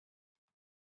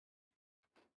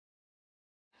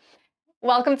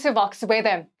Welcome to Vox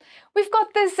Weather. We've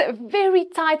got this very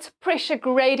tight pressure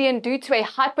gradient due to a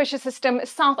high pressure system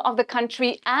south of the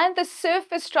country and the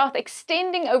surface trough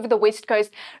extending over the west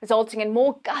coast, resulting in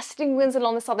more gusting winds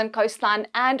along the southern coastline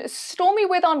and stormy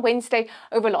weather on Wednesday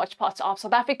over large parts of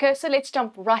South Africa. So let's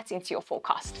jump right into your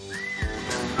forecast.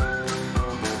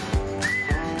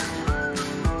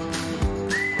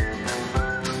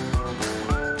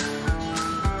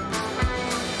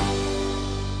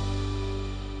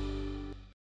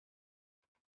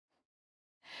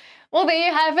 Well, there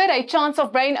you have it, a chance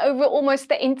of rain over almost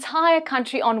the entire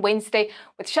country on Wednesday,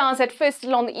 with showers at first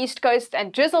along the east coast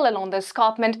and drizzle along the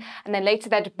escarpment, and then later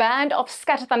that band of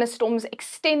scattered thunderstorms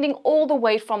extending all the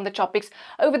way from the tropics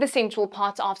over the central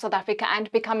parts of South Africa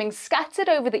and becoming scattered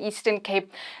over the Eastern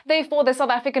Cape. Therefore, the South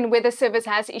African Weather Service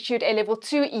has issued a level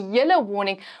 2 yellow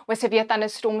warning, where severe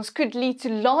thunderstorms could lead to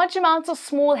large amounts of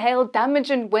small hail,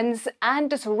 damage and winds and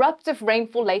disruptive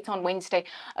rainfall late on Wednesday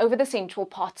over the central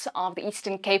parts of the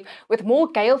Eastern Cape, with more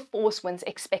gale force winds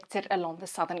expected along the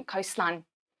southern coastline.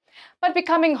 But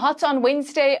becoming hot on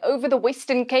Wednesday over the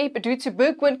Western Cape due to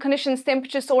bergwind conditions,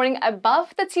 temperatures soaring above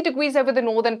 30 degrees over the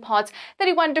northern parts,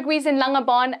 31 degrees in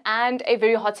Langebaan, and a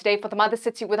very hot day for the mother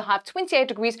city with a high of 28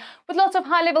 degrees, with lots of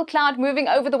high-level cloud moving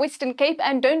over the Western Cape.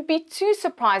 And don't be too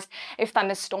surprised if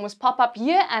thunderstorms pop up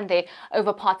here and there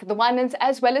over part of the Winelands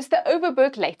as well as the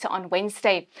Overberg later on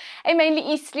Wednesday. A mainly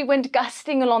easterly wind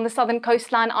gusting along the southern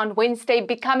coastline on Wednesday,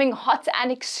 becoming hot and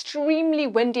extremely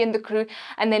windy in the Karoo,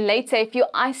 and then later a few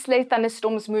isolated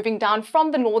thunderstorms moving down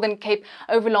from the northern Cape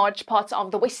over large parts of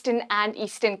the western and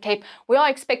eastern Cape. We are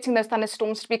expecting those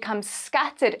thunderstorms to become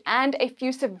scattered and a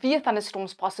few severe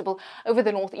thunderstorms possible over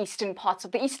the northeastern parts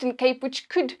of the Eastern Cape, which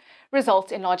could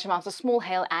result in large amounts of small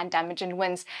hail and damage and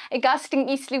winds. A gusting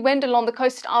easterly wind along the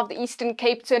coast of the Eastern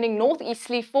Cape turning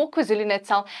northeasterly for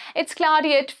KwaZulu-Natal. It's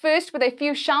cloudy at first with a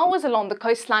few showers along the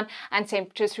coastline and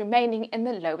temperatures remaining in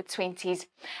the lower 20s.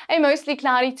 A mostly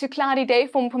cloudy to cloudy day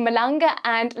for Mpumalanga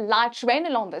and light rain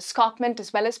along the escarpment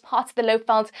as well as parts of the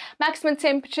Lowveld. Maximum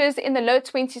temperatures in the low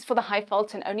 20s for the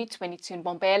Highveld and only 22 in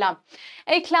Bombela.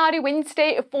 A cloudy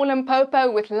Wednesday for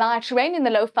Limpopo with light rain in the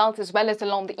Lowveld as well as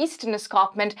along the eastern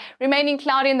escarpment. Remaining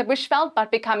cloudy in the Bushveld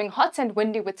but becoming hot and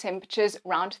windy with temperatures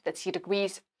around 30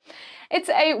 degrees. It's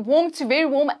a warm to very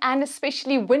warm and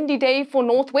especially windy day for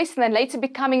northwest, and then later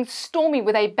becoming stormy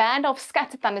with a band of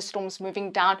scattered thunderstorms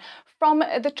moving down from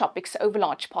the tropics over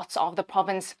large parts of the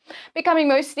province. Becoming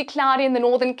mostly cloudy in the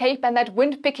northern Cape, and that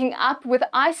wind picking up with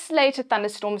isolated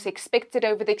thunderstorms expected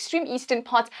over the extreme eastern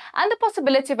part and the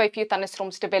possibility of a few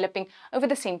thunderstorms developing over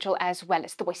the central as well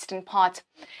as the western part.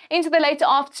 Into the late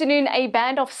afternoon, a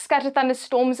band of scattered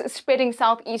thunderstorms spreading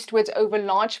southeastwards over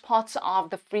large parts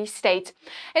of the Free State.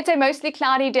 It's a mostly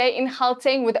cloudy day in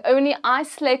Gauteng with only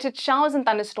isolated showers and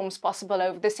thunderstorms possible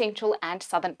over the central and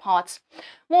southern parts.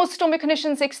 More stormy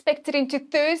conditions expected into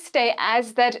Thursday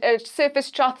as that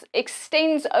surface trough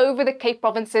extends over the Cape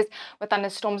provinces, with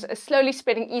thunderstorms slowly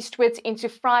spreading eastwards into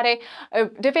Friday,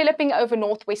 developing over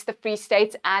northwest the Free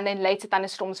State, and then later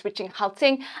thunderstorms reaching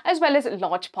Gauteng as well as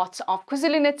large parts of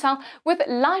KwaZulu-Natal, with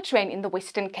light rain in the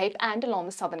Western Cape and along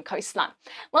the southern coastline.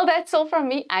 Well, that's all from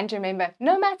me, and remember,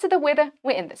 no matter the weather,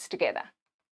 we're in this together.